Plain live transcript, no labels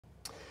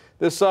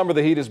This summer,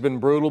 the heat has been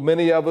brutal.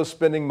 Many of us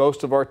spending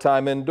most of our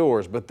time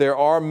indoors, but there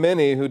are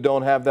many who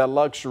don't have that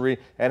luxury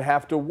and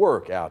have to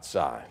work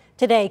outside.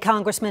 Today,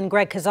 Congressman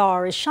Greg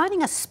Casar is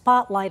shining a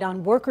spotlight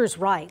on workers'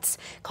 rights,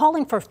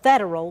 calling for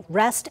federal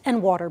rest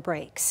and water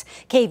breaks.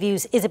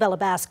 KVUE's Isabella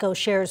Basco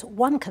shares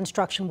one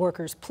construction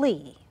worker's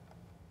plea.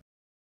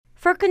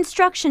 For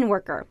construction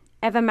worker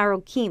Eva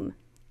Maroquim,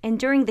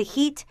 enduring the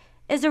heat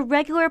is a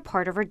regular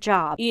part of her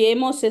job.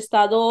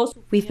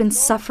 We've been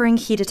suffering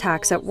heat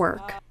attacks at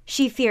work.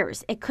 She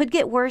fears it could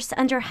get worse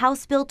under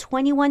House Bill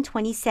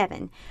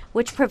 2127,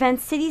 which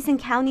prevents cities and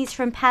counties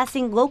from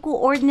passing local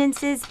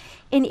ordinances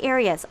in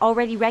areas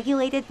already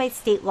regulated by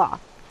state law,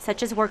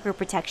 such as worker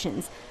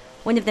protections.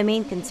 One of the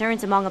main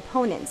concerns among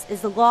opponents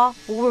is the law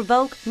will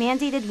revoke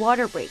mandated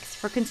water breaks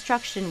for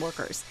construction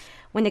workers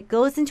when it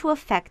goes into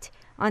effect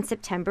on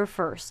September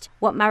 1st.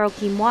 What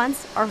Maroquim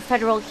wants are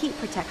federal heat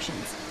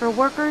protections for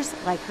workers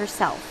like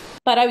herself.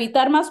 Para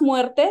evitar más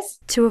muertes.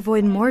 To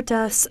avoid more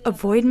deaths,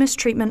 avoid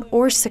mistreatment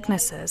or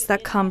sicknesses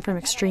that come from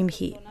extreme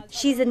heat.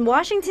 She's in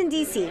Washington,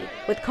 D.C.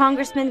 with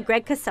Congressman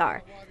Greg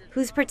Casar,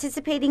 who's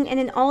participating in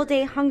an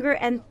all-day hunger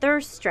and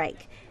thirst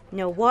strike.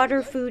 No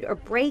water, food, or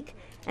break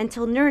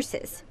until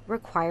nurses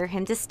require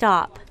him to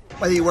stop.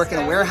 Whether you work in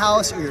a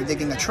warehouse, or you're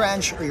digging a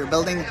trench, or you're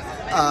building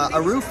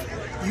a roof,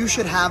 you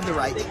should have the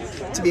right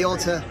to be able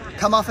to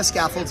come off a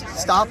scaffold,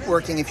 stop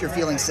working if you're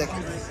feeling sick,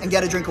 and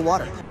get a drink of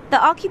water.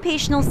 The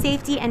Occupational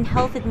Safety and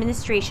Health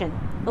Administration,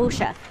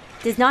 OSHA,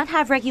 does not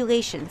have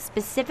regulations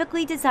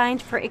specifically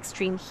designed for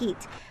extreme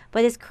heat,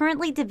 but is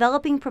currently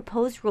developing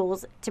proposed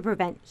rules to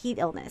prevent heat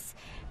illness.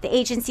 The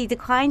agency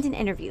declined an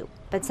interview,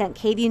 but sent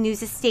KVUE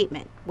News a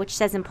statement, which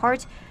says in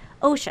part,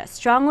 OSHA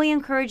strongly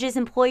encourages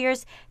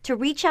employers to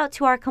reach out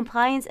to our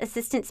compliance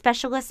assistant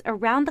specialists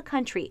around the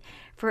country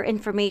for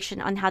information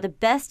on how to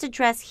best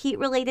address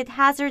heat-related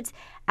hazards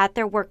at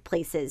their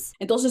workplaces.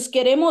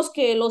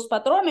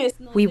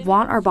 We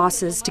want our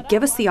bosses to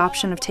give us the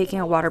option of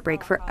taking a water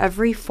break for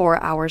every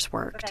 4 hours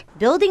worked.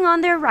 Building on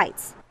their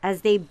rights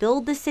as they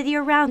build the city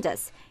around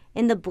us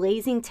in the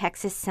blazing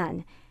Texas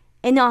sun.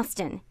 In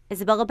Austin,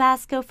 Isabella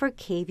Basco for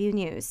KVUE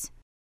News.